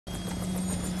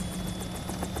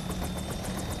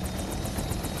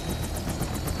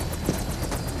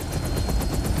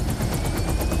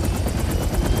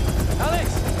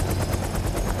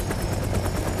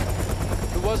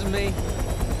wasn't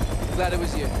me. Glad it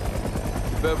was you.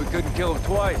 Bet we couldn't kill him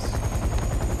twice.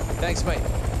 Thanks, mate.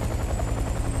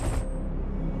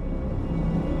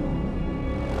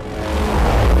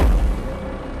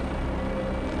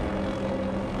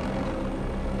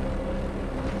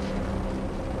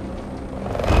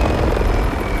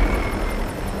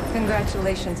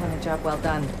 Congratulations on a job well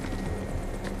done.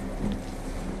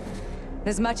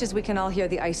 As much as we can all hear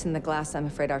the ice in the glass, I'm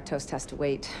afraid our toast has to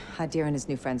wait. Hadir and his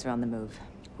new friends are on the move.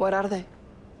 What are they?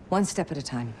 One step at a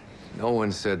time. No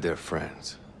one said they're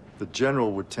friends. The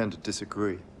General would tend to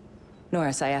disagree.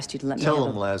 Norris, I asked you to let me Tell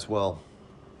handle... him, Laswell.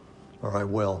 Or I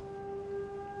will.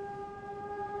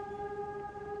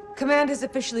 Command has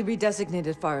officially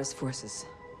redesignated Farah's forces.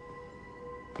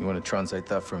 You want to translate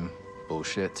that from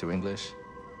bullshit to English?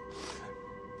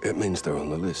 It means they're on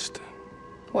the list.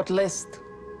 What list?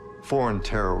 Foreign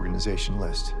terror organization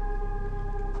list.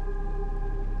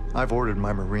 I've ordered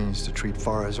my Marines to treat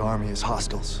Farah's army as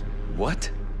hostiles.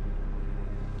 What?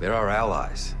 They're our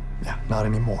allies. Yeah, not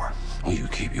anymore. Will you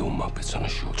keep your Muppets on a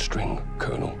short string,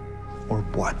 Colonel? Or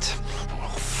what? I'll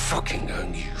fucking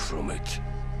hang you from it.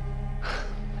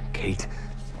 Kate,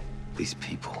 these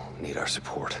people need our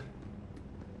support.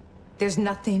 There's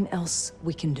nothing else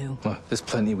we can do. Well, there's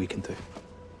plenty we can do.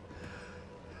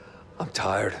 I'm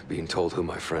tired of being told who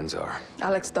my friends are.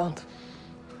 Alex, don't.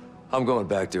 I'm going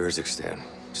back to Urzikstan,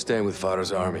 staying with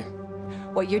Farah's army.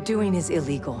 What you're doing is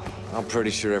illegal. I'm pretty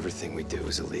sure everything we do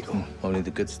is illegal. Only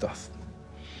the good stuff.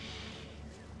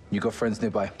 You got friends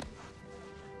nearby?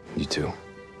 You too.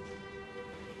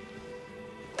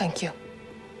 Thank you.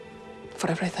 For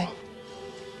everything.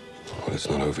 Well, it's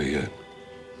not over yet.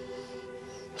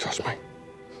 Trust me.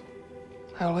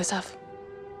 I always have.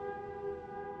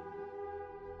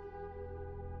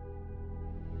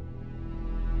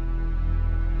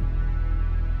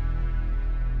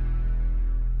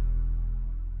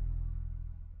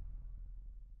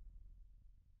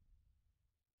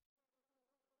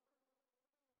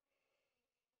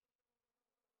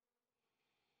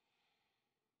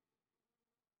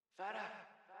 Farah!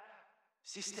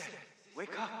 Sister,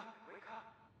 wake up!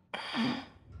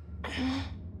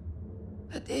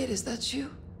 Hadir, is that you?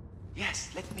 Yes,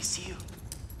 let me see you.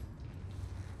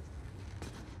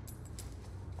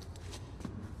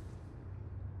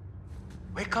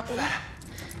 Wake up, Farah!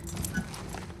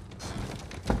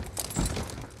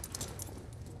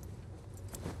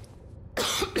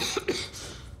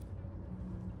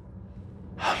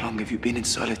 How long have you been in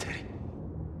solitary?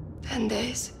 10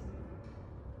 days.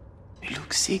 You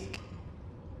look sick.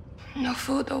 No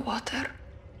food or water.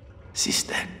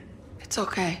 Sister, It's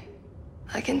okay.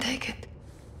 I can take it.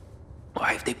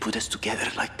 why have they put us together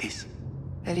like this?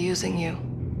 They're using you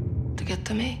to get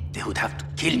to me. They would have to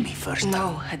kill me first.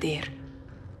 No, Hadir.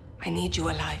 I need you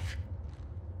alive.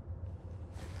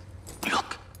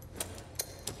 Look.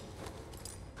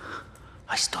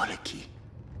 I stole a key.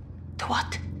 To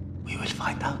what? We will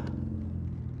find out.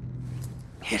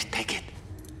 Here, take it.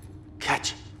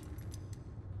 Catch.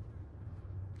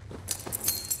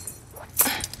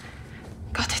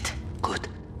 Got it. Good.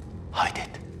 Hide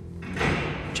it.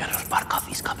 General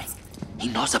Barkov is coming. He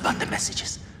knows about the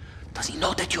messages. Does he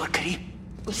know that you are Karim?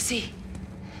 We'll see.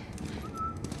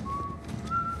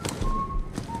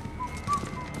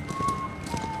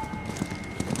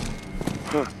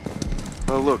 Huh.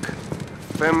 Oh, look.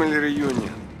 Family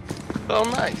reunion. Oh,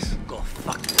 nice. Go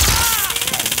fuck.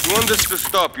 You want us to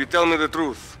stop, you tell me the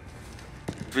truth.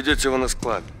 Ведете его на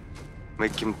склад.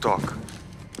 Make him talk.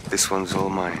 This one's all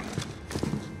mine.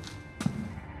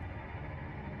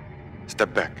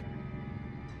 Step back.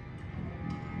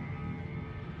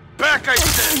 Back, I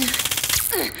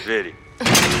said! Very.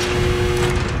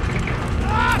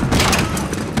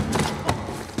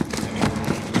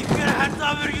 Keep your hands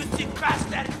over, you sick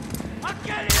bastard! I'll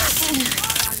kill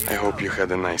you! I hope you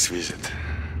had a nice visit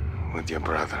with your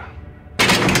brother.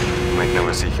 You might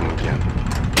never see him again.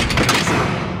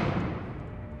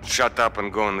 Shut up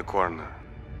and go in the corner.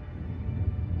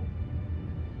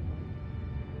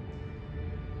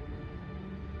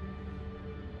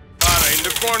 Farah, in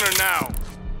the corner now!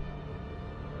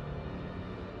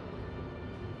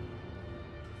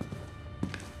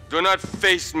 Do not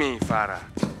face me, Farah.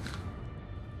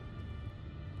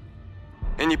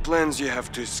 Any plans you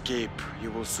have to escape,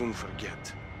 you will soon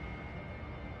forget.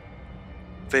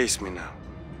 Face me now.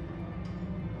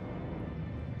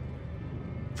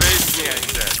 Face me, I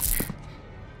said.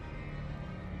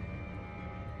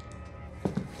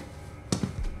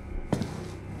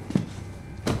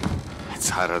 It's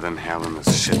hotter than hell in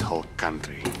this shithole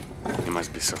country. You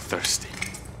must be so thirsty.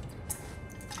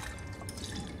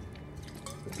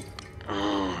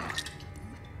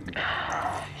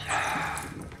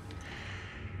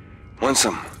 Want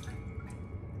some?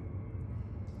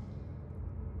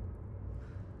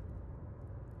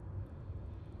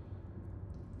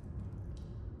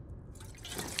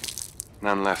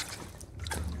 None left.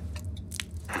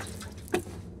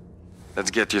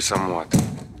 Let's get you some water.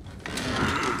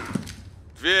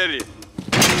 Двери!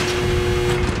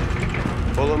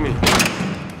 Follow me.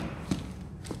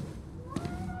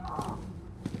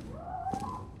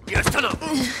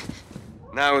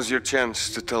 Now is your chance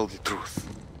to tell the truth.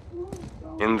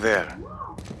 In there.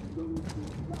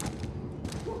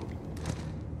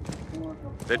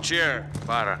 The chair,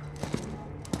 Farah.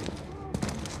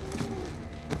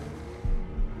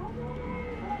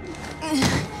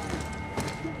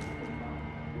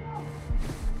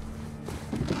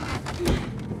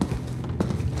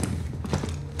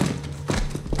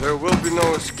 There will be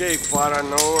no escape, Farah.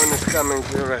 No one is coming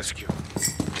to your rescue.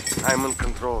 I'm in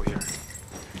control here.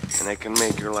 And I can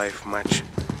make your life much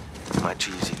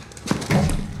easier.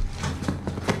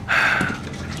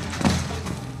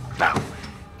 Now,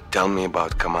 tell me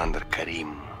about Commander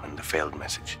Karim and the failed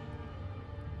message.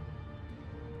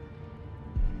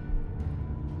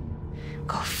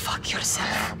 Go fuck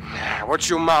yourself. Watch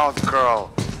your mouth,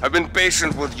 girl. I've been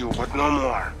patient with you, but no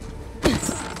more.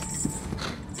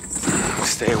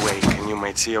 Stay awake, and you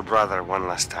might see your brother one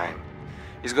last time.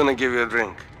 He's gonna give you a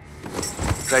drink.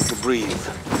 Try to breathe.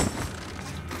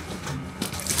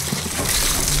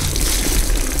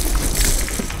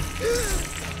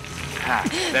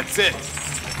 That's it.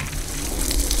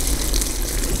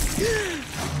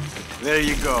 There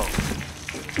you go.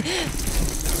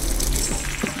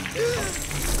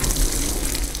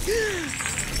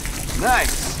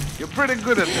 Nice. You're pretty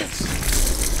good at this.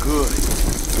 Good.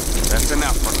 That's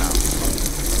enough for now.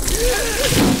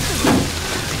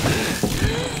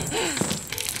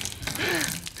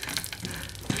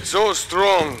 So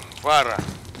strong, Farah.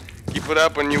 Keep it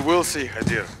up and you will see,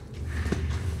 Hadir.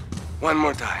 One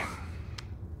more time.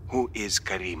 Who is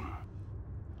Karim?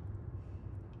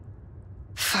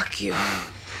 Fuck you.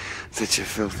 Such a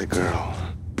filthy girl.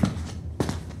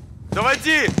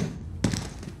 Заводи!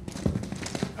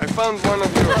 I found one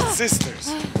of your sisters.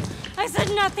 I said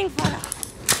nothing, Farah.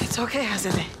 It's okay,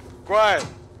 Hazadeh. Quiet.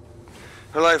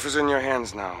 Her life is in your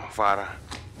hands now, Farah.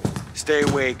 Stay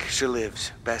awake, she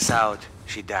lives. Pass out,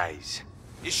 she dies.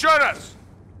 Еще раз!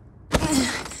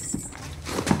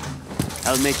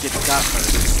 I'll make it tougher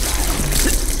this time.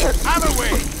 Other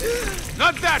way!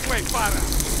 Not that way, Farah!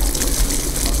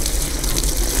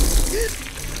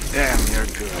 Damn, you're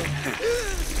good.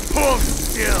 Hold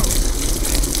still!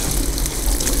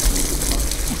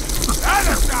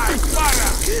 Other side,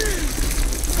 Farah!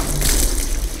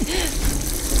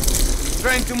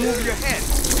 Trying to move your head.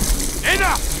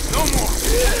 Enough! No more!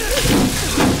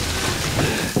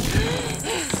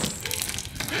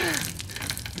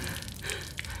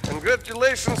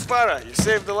 Congratulations, Farah. You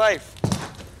saved a life.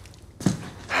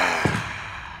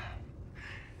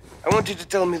 I want you to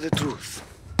tell me the truth.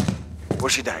 Or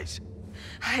she dies.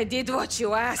 I did what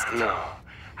you asked. No,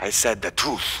 I said the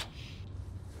truth.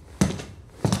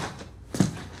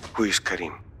 Who is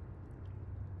Karim?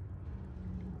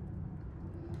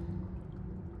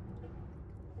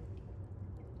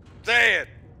 Say it!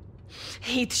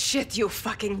 Eat shit, you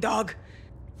fucking dog.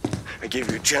 I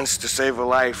gave you a chance to save a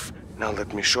life. Now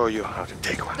let me show you how to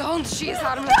take one. Don't, she's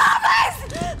harmless.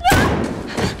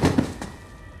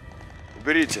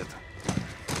 Уберите это.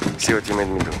 See what you made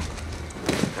me do.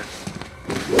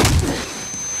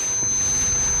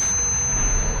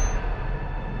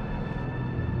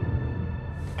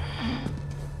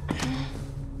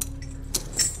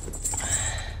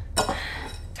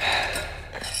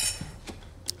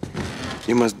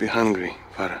 You must be hungry,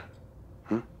 Farah.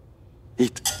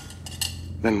 Eat.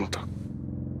 Then we'll talk.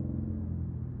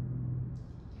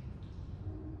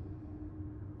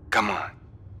 Come on.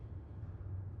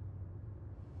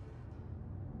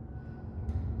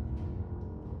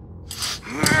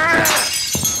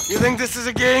 You think this is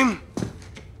a game?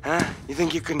 Huh? You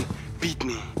think you can beat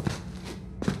me?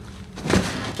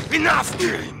 Enough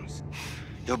dreams!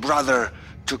 Your brother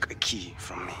took a key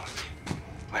from me.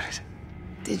 Where is it?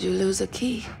 Did you lose a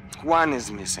key? One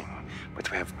is missing, but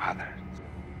we have others.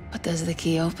 What does the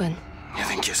key open? You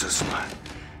think you're so smart?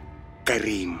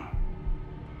 Karim.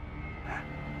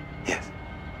 Yes.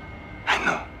 I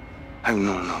know. I've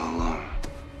known all along.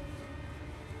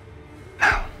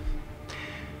 Now,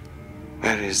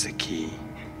 where is the key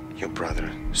your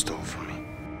brother stole from me?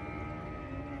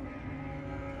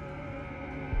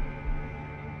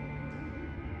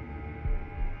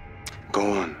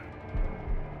 Go on.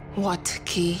 What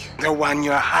key? The one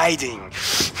you're hiding.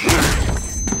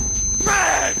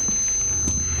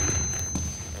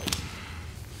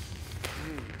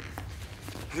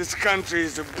 This country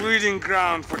is a breeding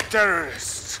ground for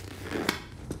terrorists.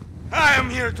 I am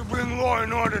here to bring law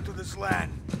and order to this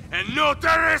land, and no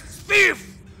terrorist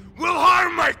thief will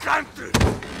harm my country.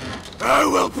 I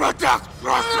will protect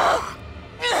Russia.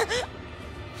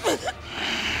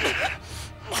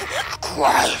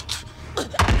 Quiet.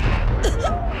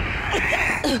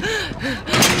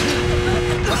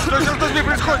 Что с ней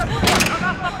происходит?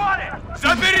 На нас напали!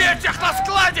 Заберите их на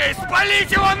складе и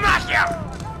спалите его нахер!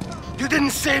 You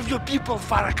didn't save your people,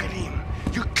 Farah Karim.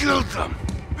 You killed them.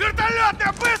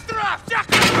 Вертолеты, быстро! Всех!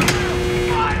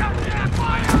 Фire!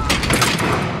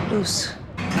 Fire! Loose.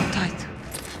 Tight.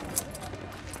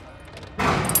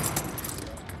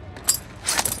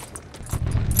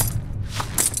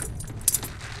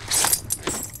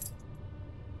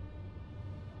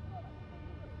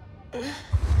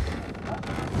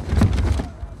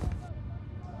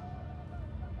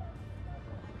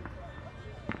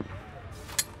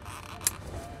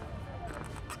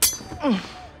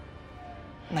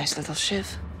 Nice little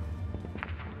shiv.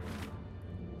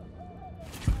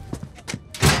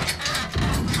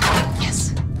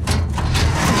 Yes.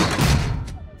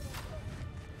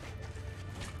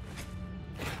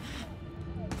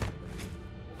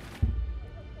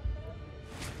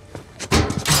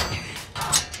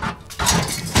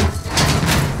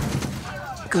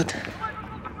 Good.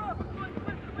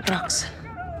 Rocks.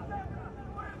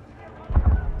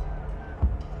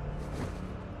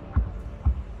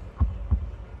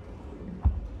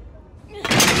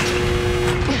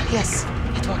 Yes,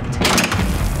 it worked.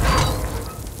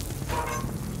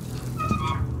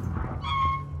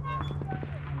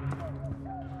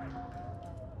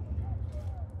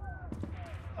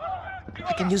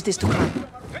 I can use this to climb.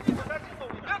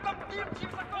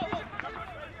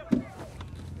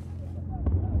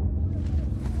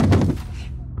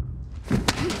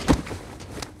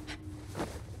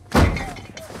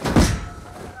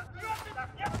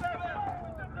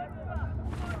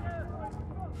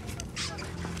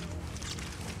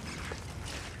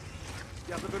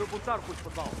 Я заберу бунтарку из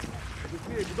подвала.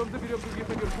 Быстрее, потом заберем других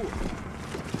наверху.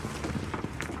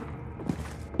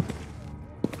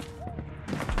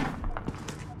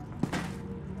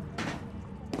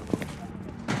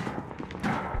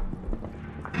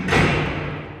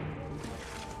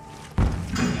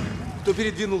 Кто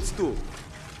передвинул стул?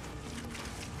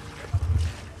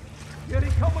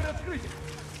 Дверь камеры открыть!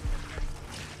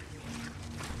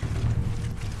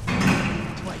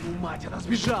 Твою мать, она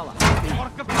сбежала!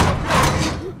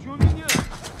 Чего меня?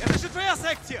 Это же твоя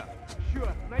секция!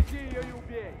 Черт, найди ее и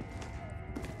убей!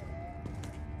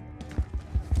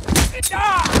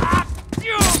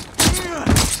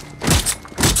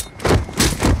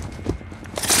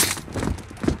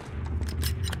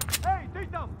 Эй, ты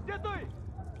там! Где ты?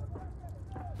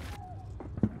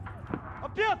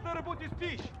 Опять на работе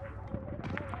спишь!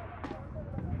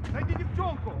 Найди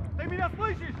девчонку! Ты меня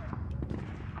слышишь?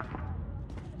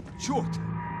 Черт!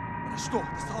 Она что,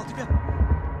 достала тебя?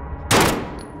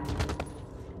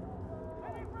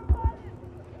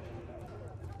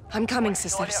 I'm coming,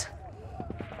 sisters.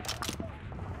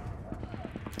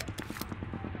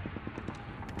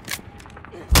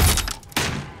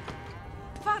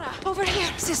 Farah! Over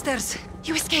here, sisters.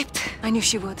 You escaped. I knew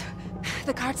she would.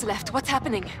 The guards left. What's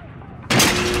happening?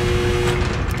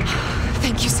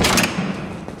 Thank you, sir.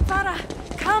 Farah,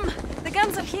 come! The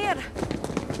guns are here!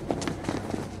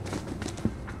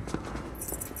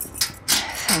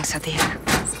 Thanks, Adir.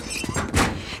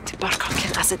 Did Barkov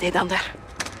kill Azadeh down there?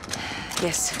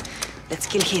 Yes. Let's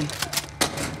kill him.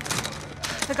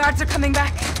 The guards are coming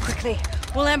back. Quickly.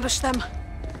 We'll ambush them.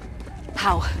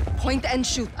 How? Point and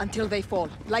shoot until they fall,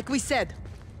 like we said.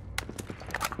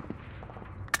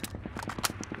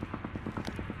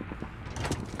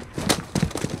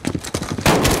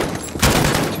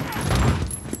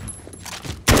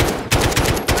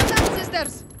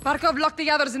 Sisters! Barkov locked the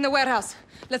others in the warehouse.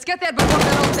 Let's get there before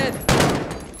they're all dead.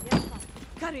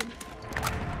 Karim!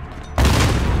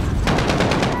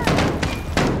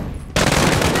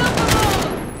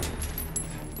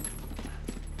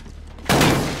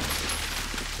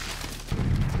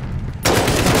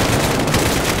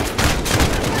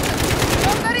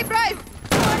 You're very brave!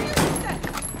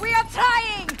 We are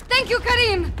trying! Thank you,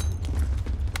 Karim!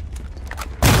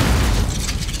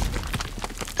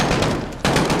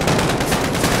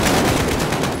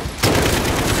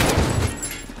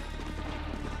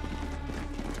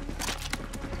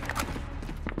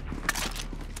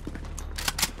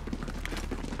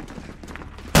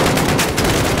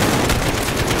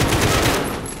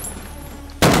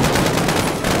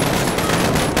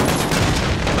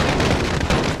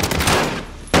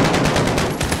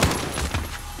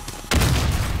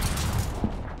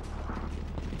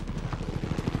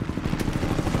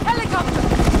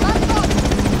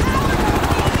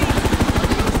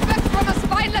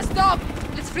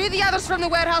 from the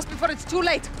warehouse before it's too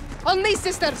late. On me,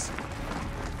 sisters!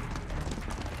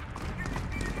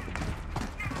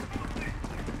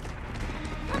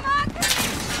 Come on!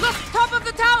 Look, top of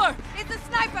the tower! It's a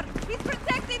sniper! He's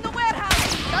protecting the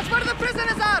warehouse! That's where the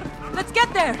prisoners are! Let's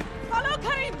get there! Follow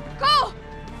Karim! Go!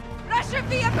 Rush your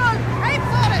vehicle! Aim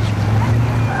for it!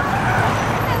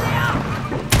 There they are!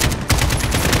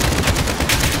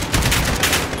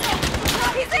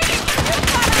 He's aiming for you,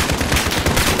 Farah!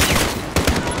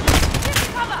 Give me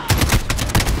cover!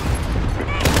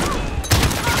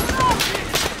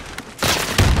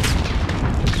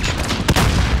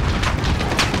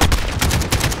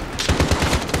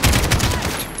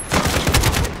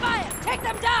 Fire! Take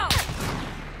them down!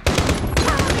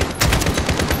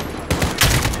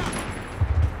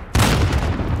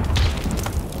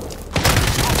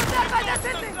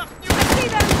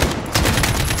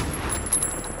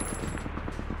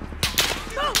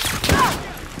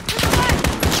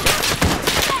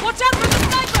 Watch out for the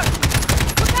sniper!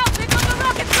 Look out, they've got the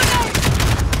rocket grenade!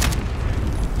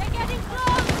 They're getting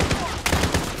close!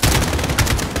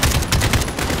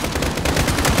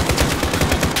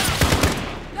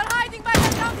 They're hiding by the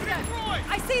dumpster!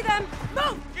 I see them!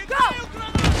 Move! Go!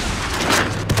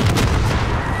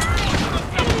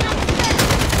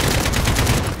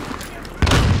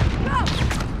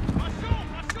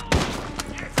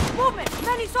 Movement!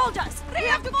 Many soldiers! We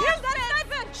have to kill that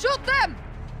sniper! Shoot them!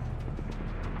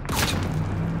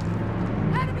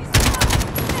 Enemy spotted!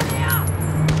 There they are!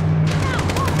 Now,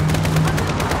 move!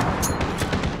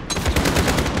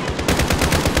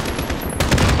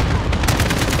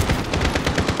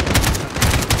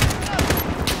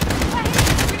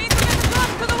 We need to get the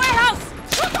truck to the warehouse!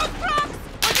 Shoot those trucks!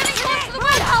 We're getting close to the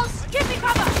warehouse! Give me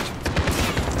cover!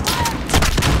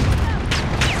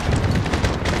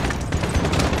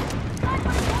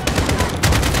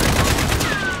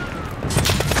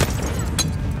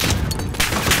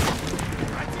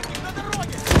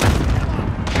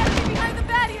 Enemy behind the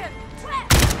barrier!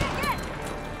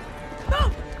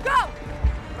 Move! Go!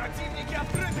 Противники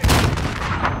открыты!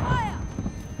 Fire!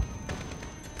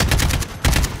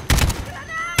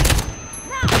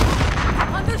 Now!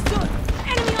 Understood!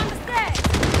 Enemy on the stairs!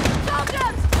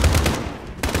 Soldiers!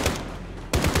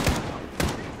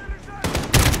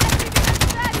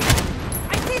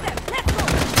 I see them! Let's go!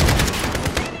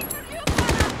 Aiming for you,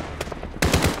 Farah!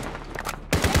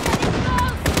 They're getting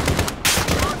close!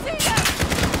 Don't see them!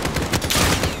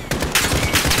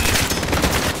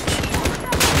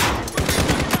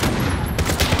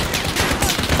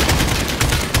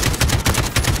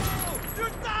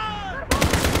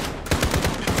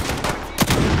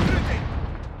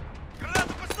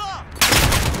 Граната пошла!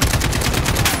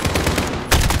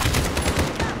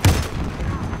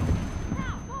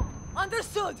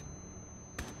 Understood!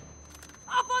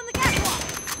 Up on the catwalk!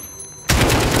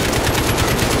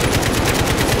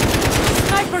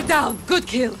 Sniper down! Good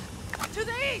kill! To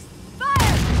the east!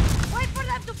 Fire! Wait for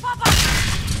them to pop up!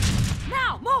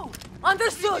 Now, move!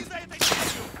 Understood! За этой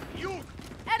частью! Юг!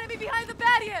 Enemy behind the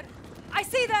barrier! I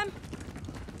see them!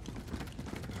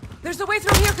 There's a way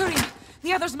through here, Karim!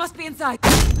 The others must be inside!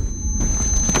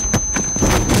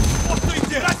 Вот ты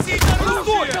где! Гасить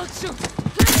оружие! Don't shoot!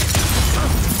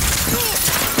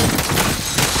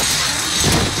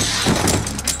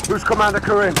 Who's Commander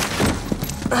Karim?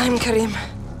 I'm Karim.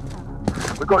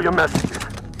 We got your messages.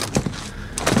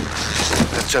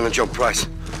 Lieutenant John Price.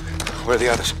 Where are the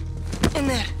others? In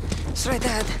there. Straight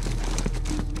ahead.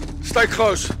 Stay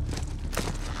close.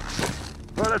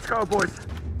 Well, let's go, boys.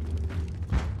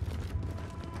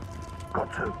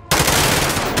 Got to.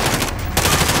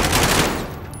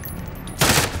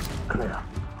 Clear.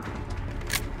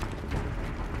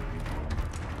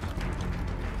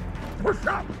 Push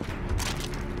up!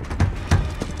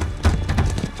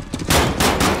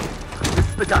 This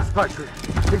is the gas factory.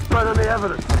 Explain the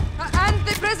evidence. And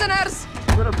the prisoners!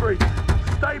 I'm gonna breach.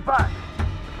 Stay back.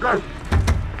 Go.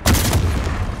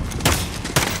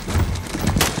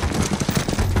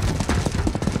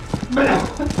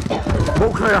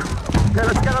 All clear. Okay,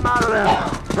 let's get them out of there.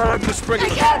 Right, open the spring. I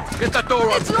can't! Get that door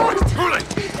open. It's locked! Pull it.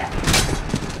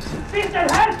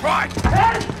 Right.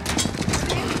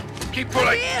 Keep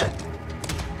pulling.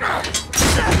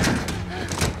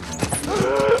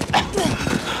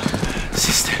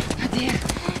 Sister, Dear,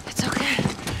 it's okay.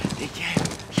 they came.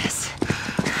 Yes.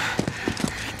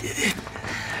 You did it.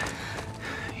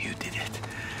 You did it.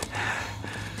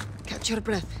 Catch your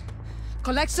breath.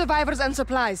 Collect survivors and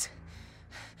supplies.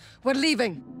 We're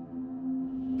leaving.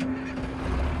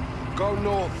 Go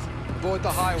north. Avoid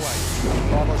the highway.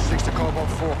 506 to Cobalt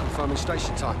 4, confirming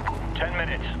station time. 10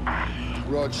 minutes.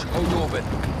 Rog, hold orbit.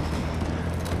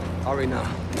 Hurry now.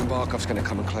 Barkov's gonna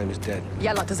come and claim he's dead.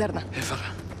 Yalla, Tazerna.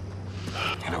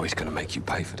 You know he's gonna make you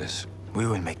pay for this. We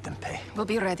will make them pay. We'll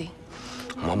be ready.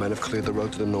 My men have cleared the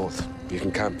road to the north. You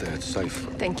can camp there, it's safe.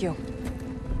 Thank you.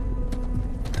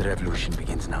 The revolution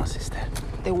begins now, sister.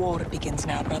 The war begins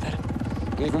now, brother.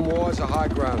 Even war is a high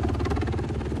ground.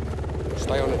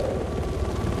 Stay on it.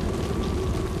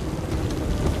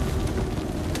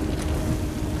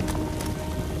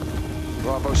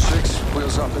 Bravo 6,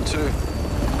 wheels up in 2.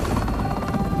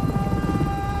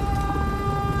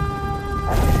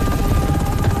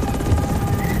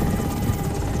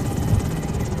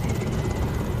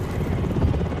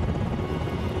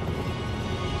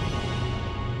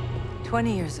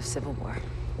 Years of civil war.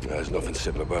 There's nothing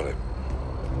civil about it.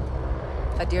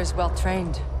 Hadir's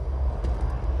well-trained.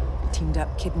 Teamed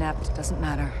up, kidnapped, doesn't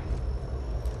matter.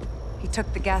 He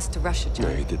took the gas to Russia, John.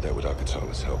 Yeah, he did that without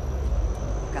Katala's help.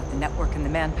 Got the network and the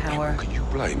manpower. Can you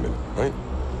blame him, right?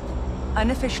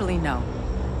 Unofficially, no.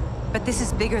 But this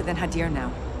is bigger than Hadir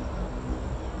now.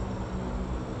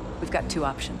 We've got 2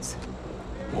 options.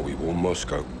 Well, we warn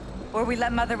Moscow. Or we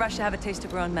let Mother Russia have a taste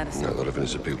of her own medicine. No, a lot of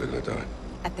innocent people are gonna die.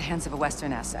 At the hands of a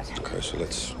Western asset. Okay, so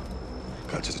let's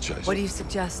cut to the chase. What do you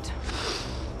suggest?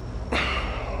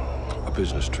 A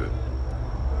business trip.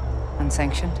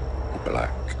 Unsanctioned?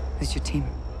 Black. Who's your team?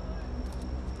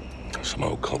 Some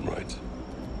old comrades.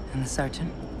 And the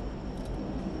sergeant?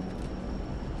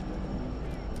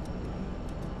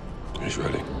 He's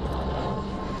ready.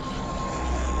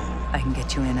 I can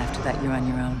get you in. After that, you're on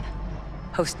your own.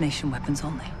 Host nation weapons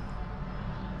only.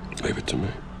 Leave it to me.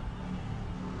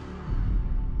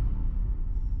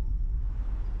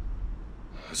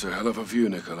 It's a hell of a view,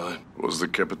 Nikolai. Was the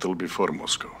capital before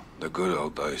Moscow? The good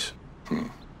old days.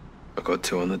 I got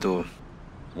 2 on the door.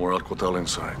 More Al-Qatal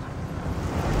inside.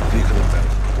 Vehicle in back.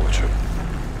 Watch him.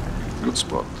 Good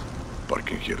spot.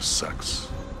 Parking here sucks.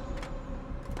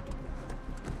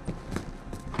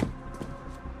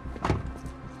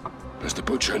 There's the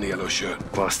butcher in the yellow shirt.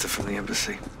 Bastard from the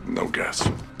embassy. No gas.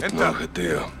 No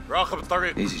Hadir.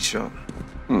 Easy shot.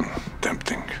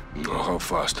 Tempting. Oh, how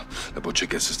fast? The butcher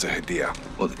gets us to Hadir.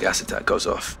 Well, the gas attack goes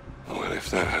off. Well, if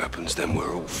that happens, then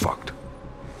we're all fucked.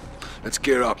 Let's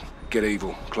gear up. Get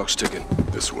evil. Clock's ticking.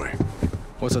 This way.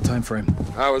 What's our time frame?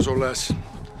 Hours or less.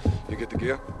 You get the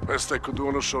gear? Best I could do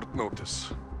on a short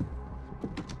notice.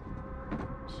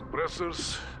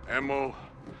 Suppressors, ammo,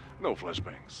 no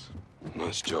flashbangs.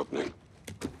 Nice job, Nick.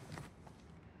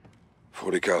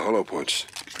 40 cal hollow points.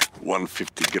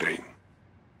 150 grain.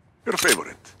 Your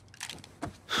favorite.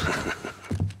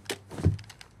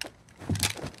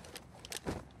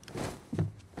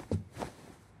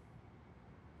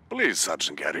 Please,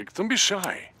 Sergeant Garrick, don't be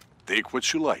shy. Take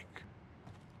what you like.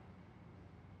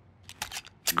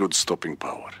 Good stopping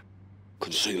power.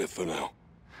 Conceal it for now.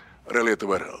 Rally at the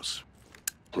warehouse.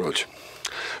 Rog,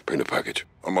 bring the package.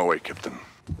 On my way, Captain.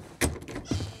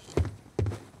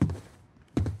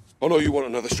 I know you want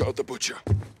another shot at the butcher.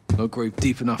 No grave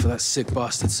deep enough for that sick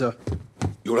bastard, sir.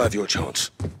 You'll have your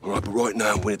chance. All right, but right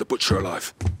now, we need the butcher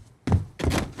alive.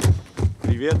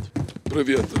 Привет.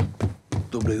 Привет.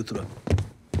 Доброе утро.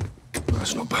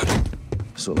 That's not bad.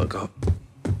 That's all I got.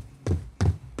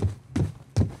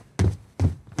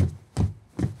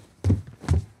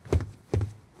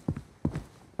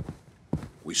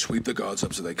 We sweep the guards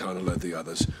up so they can't alert the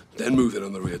others, then move in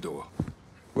on the rear door.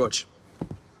 Rog.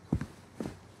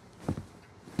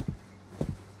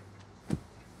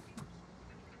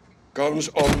 Guns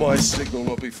on my signal,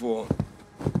 not before.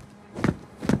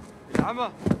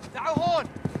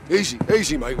 Easy,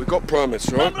 easy, mate. We've got permits,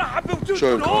 right?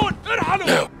 Show 'em, Carl.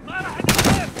 Now.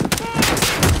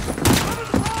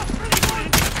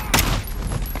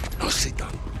 Nicely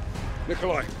done.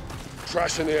 Nikolai,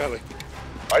 trash in the alley.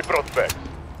 I brought back.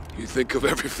 You think of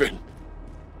everything.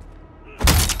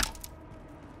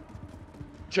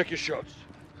 Check your shots.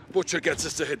 Butcher gets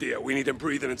us to Hadir. We need him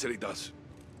breathing until he does.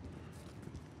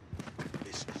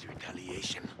 This is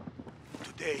retaliation.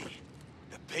 Today,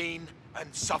 the pain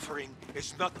and suffering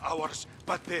is not ours,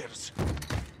 but theirs.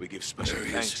 We give special There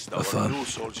he thanks is. to our Affirm. new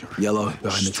soldier. Yellow whose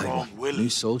behind the strong table. will New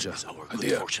soldier. is our good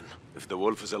Hadir. fortune. If the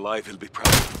wolf is alive, he'll be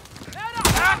proud.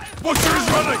 Butcher is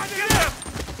running!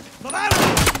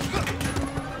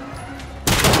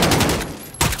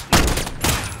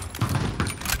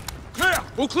 Clear!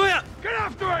 All clear! Get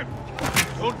after him!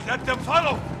 Don't let them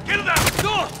follow! Kill them!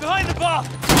 Door! Behind the bar!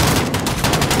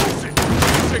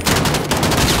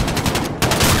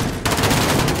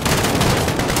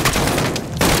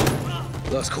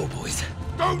 Last call, boys.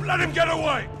 Don't let him get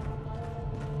away!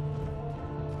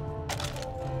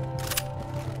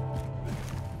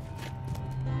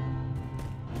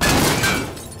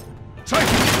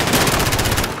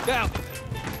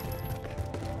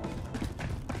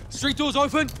 Street doors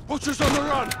open. Butcher's on the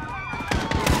run.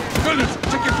 Gunners,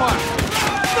 take your fire.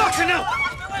 Fucking hell!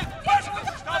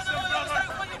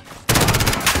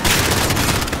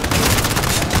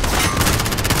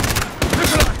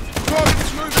 Nikolai, target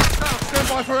is moving south. Stand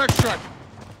by for extract.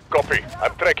 Copy.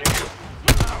 I'm tracking you.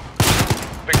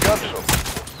 The gunshot.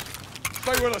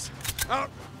 Stay with us. Out.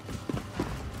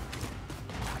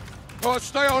 All right,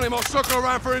 stay on him. I'll circle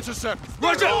around for intercept.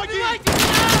 Roger!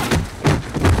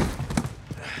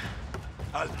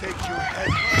 I'll take your head,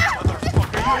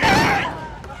 motherfucker. You hear me?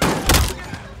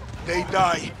 They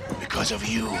die because of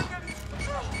you.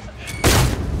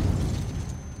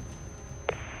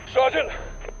 Sergeant!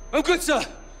 I'm good, sir.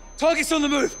 Target's on the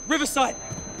move. Riverside.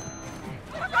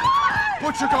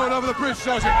 Butcher going over the bridge,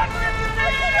 Sergeant.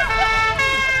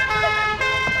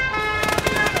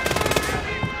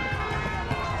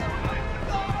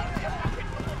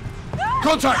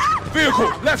 Contact! Vehicle,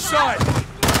 left side!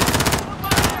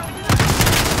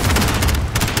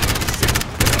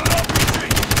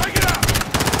 Take it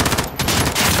out!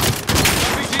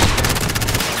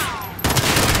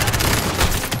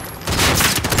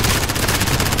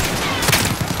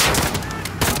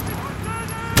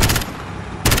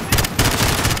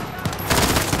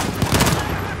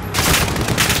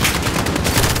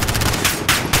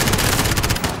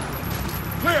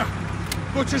 Clear!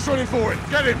 Butcher's running forward.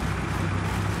 Get him!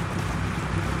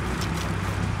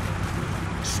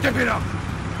 Step it up!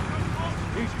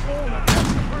 He's falling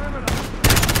across the perimeter!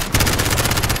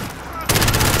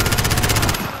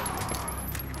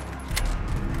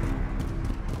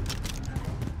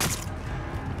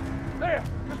 There!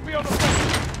 Just beyond the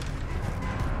fence!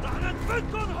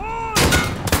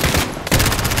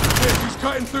 Yes, he's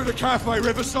cutting through the cafe,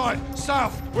 Riverside.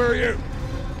 South, where are you?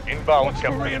 Inbound, What's the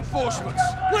Captain. reinforcements?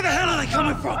 Where the hell are they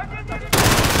coming from?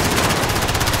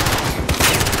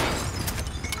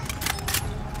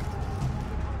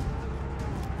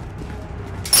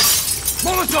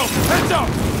 Molotov! Heads up!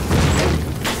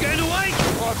 He's getting away!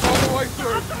 Right, all the way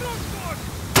through.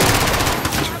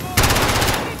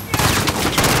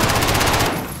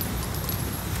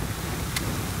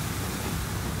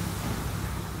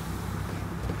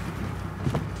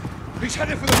 He's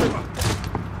headed for the river.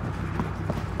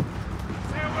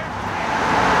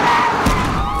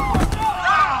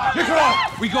 Nikolai!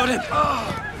 We got him!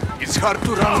 It's hard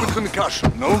to run with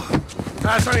concussion, no?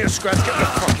 That's only a scratch. Get the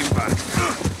fucking back.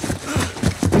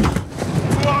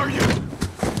 Who are you?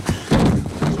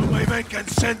 So my men can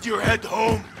send your head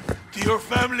home to your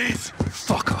families?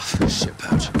 Fuck off,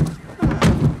 shitpouch.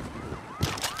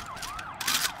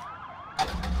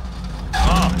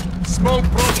 Smoke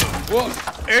problem.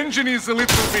 What? Engine is a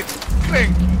little bit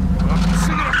cranky.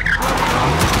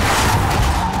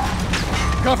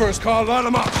 Cover us, Carl. Light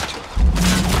them up.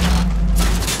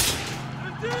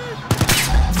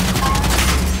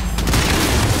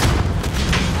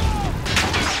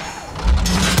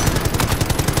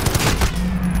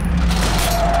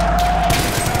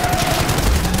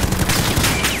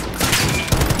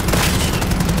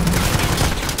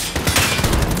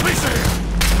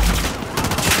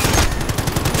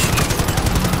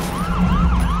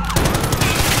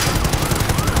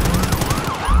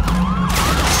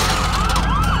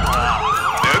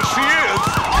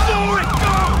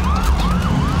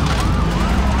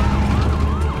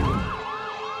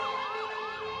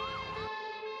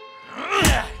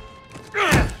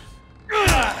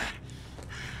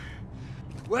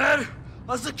 Where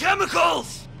are the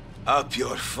chemicals? Up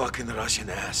your fucking Russian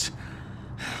ass.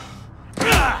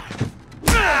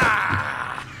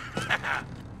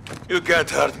 You can't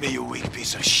hurt me, you weak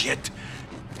piece of shit.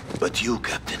 But you,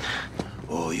 Captain,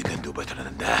 oh, you can do better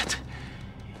than that.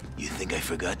 You think I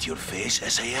forgot your face,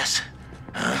 SAS?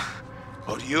 Huh?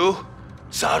 Or you,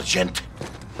 Sergeant?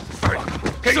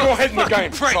 Get your head in the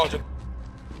game, prick. Sergeant.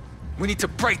 We need to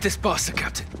break this bastard,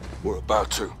 Captain. We're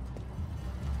about to.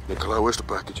 Nikolai, where's the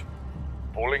package?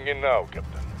 Pulling in now,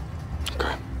 Captain.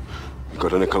 Okay. You go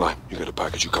to Nikolai. You get a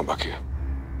package. You come back here.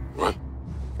 Right?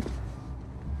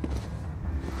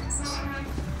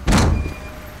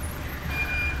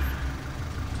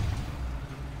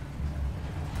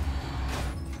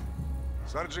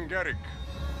 Sergeant Garrick,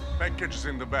 package is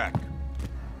in the back.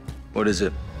 What is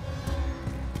it?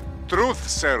 Truth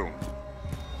serum.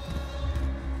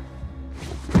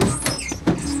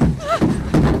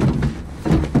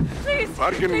 Please!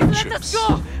 Bargaining Please let us chips.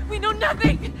 go! We know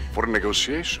nothing! For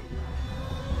negotiation.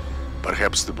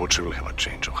 Perhaps the butcher will have a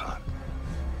change of heart.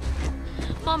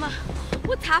 Mama,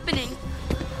 what's happening?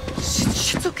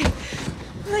 Shit's okay.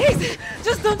 Please,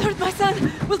 just don't hurt my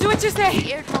son. We'll do what you say. I'm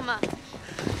scared, Mama.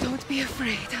 Don't be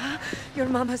afraid, huh? Your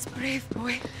mama's brave,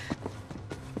 boy.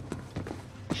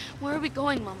 Where are we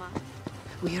going, Mama?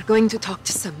 We are going to talk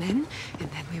to some men,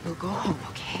 and then we will go home,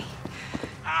 okay?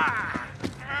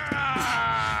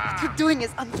 What you're doing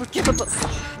is unforgivable.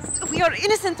 We are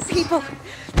innocent people.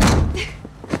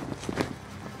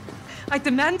 I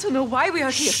demand to know why we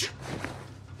are here.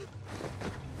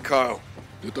 Kyle,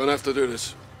 you don't have to do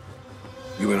this.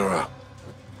 You in or out?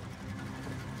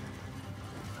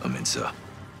 I'm in, sir.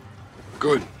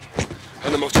 Good.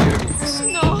 Hand them off to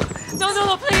you.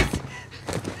 No, please.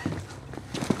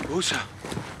 Musa.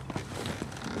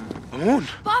 Amun.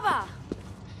 Baba!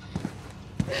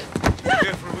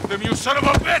 Careful with them, you son of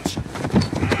a bitch!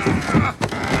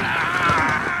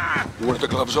 You wanted the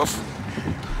gloves off?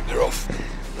 They're off.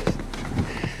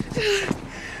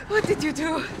 What did you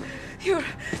do? Your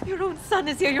own son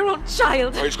is here, your own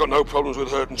child. Oh, he's got no problems with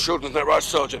hurting children, isn't that right,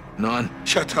 Sergeant? None.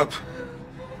 Shut up.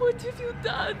 What have you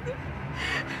done?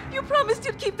 You promised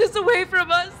you'd keep this away from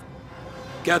us.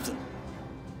 Captain,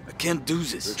 I can't do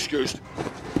this. You're excused.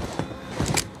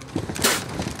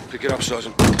 Pick it up,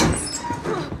 Sergeant.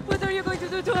 What are you going to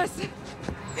do to us?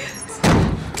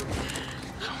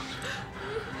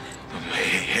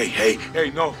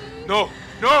 Hey, no.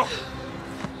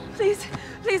 Please,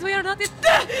 we are not in...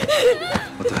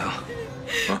 What the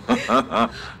hell?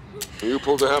 You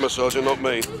pulled the hammer, Sergeant, not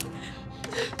me.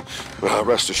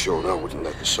 Rest assured, I wouldn't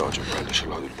let the Sergeant brandish a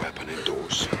loaded weapon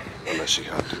indoors, unless he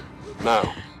had to.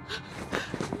 Now,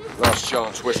 last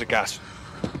chance, where's the gas?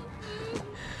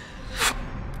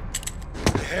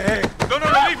 Hey, no,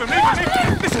 leave him.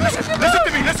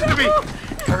 Listen to me.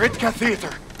 Karitka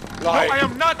Theater. Lying. No, I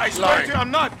am not, I swear to you,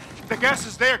 I'm not. The gas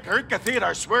is there, Karitka Theater,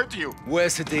 I swear to you.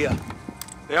 Where's Hadir?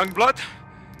 The young blood?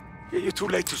 You're too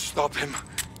late to stop him.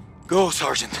 Go,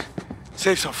 Sergeant.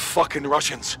 Save some fucking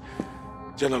Russians.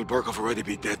 General Barkov already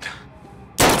be dead.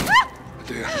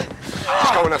 Dear.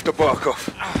 He's going after Barkov.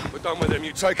 We're done with him,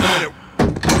 you take him in it.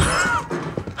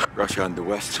 Russia and the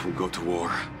West will go to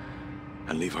war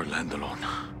and leave our land alone.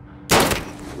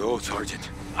 Go, Sergeant.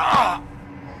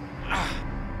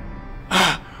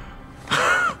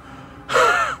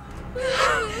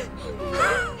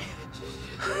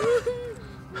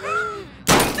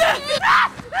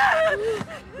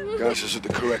 Gas is at the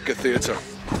Karitka Theater.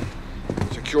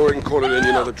 Securing, call it in,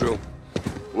 you know the drill.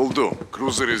 Will do.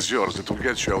 Cruiser is yours. It will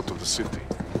get you out of the city.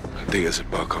 Diaz at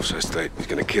Barkov's estate. He's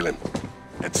gonna kill him.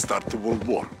 And start the World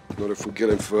War. Not if we kill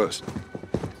him first.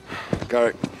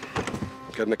 Garrick,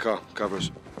 get in the car. Cover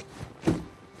us.